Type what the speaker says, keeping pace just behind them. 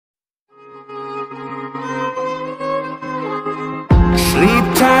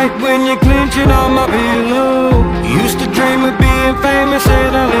tight when you're clenching on my pillow. Used to dream of being famous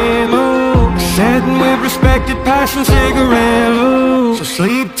in a limo, sitting with respected passion cigarillos. So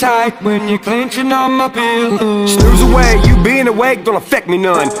sleep tight when you're clenching on my pillow. Snooze away, you being awake don't affect me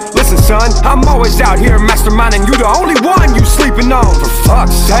none. Listen son, I'm always out here masterminding. You the only one you sleeping on. For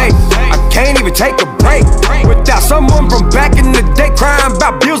fuck's sake, I can't even take a break without someone from back in the day crying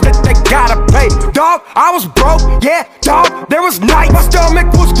about bills that they gotta pay. Dog, I was broke, yeah, dog, there was night. My stomach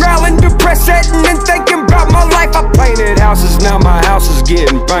was growling, depressed, sitting and thinking about my life. I painted houses, now my house is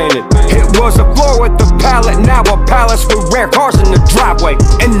getting painted. It was a floor with a pallet, now a palace with rare cars in the driveway.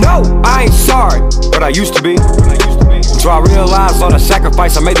 And no, I ain't sorry, but I used to be. So I realized all the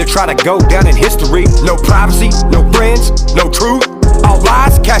sacrifice I made to try to go down in history. No privacy, no friends, no truth, all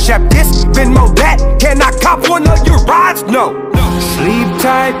lies. Cash app this, Venmo that. Can I cop one of your rides? No. Sleep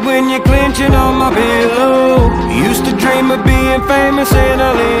tight when you're clenching on my pillow. Used to dream of being famous in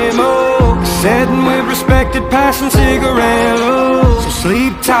a limo, sitting with respected passion cigarillos. So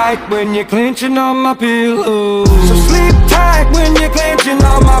sleep tight when you're clenching on my pillow. So sleep tight when you're clenching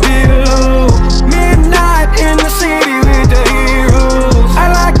on my pillow. Midnight in the city with the heroes.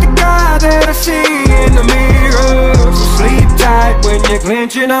 I like the guy that I see in the mirror. So sleep tight when you're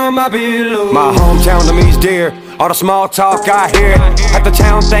clenching on my pillow. My hometown to me's dear. All the small talk I hear, half the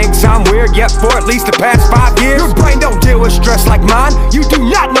town thinks I'm weird. Yet for at least the past 5 years, your brain don't deal with stress like mine. You do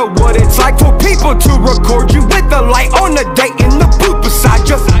not know what it's like for people to record you with the light on the date in the booth beside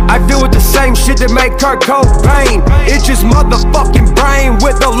you. I deal with the same shit that made Kurt Cobain. It's just motherfucking brain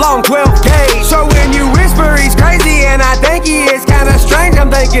with a long 12 gauge. So when you whisper he's crazy and I think he is kinda strange, I'm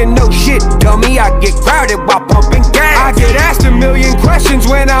thinking no shit, dummy, I get crowded while pumping gas. I get asked a million questions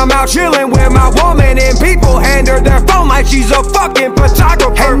when I'm out chilling with my woman, and people hand her their phone like she's a fucking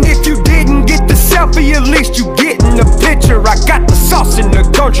photographer. And if you didn't get the selfie, at least you getting the picture. I got the sauce in the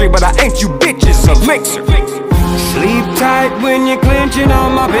country, but I ain't you bitches a mixer. Sleep tight when you're clenching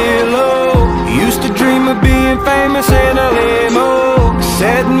on my pillow. Used to dream of being famous in a limo,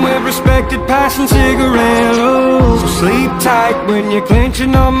 sitting with respected passion cigarillos. So sleep tight when you're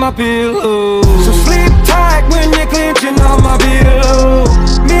clenching on my pillow. So sleep tight when you're clenching on my pillow.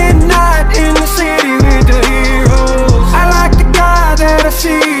 Midnight in the city with the heroes. I like the guy that I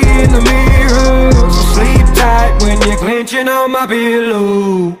see in the mirror. So sleep tight when you're clenching on my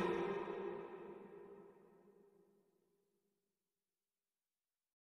pillow.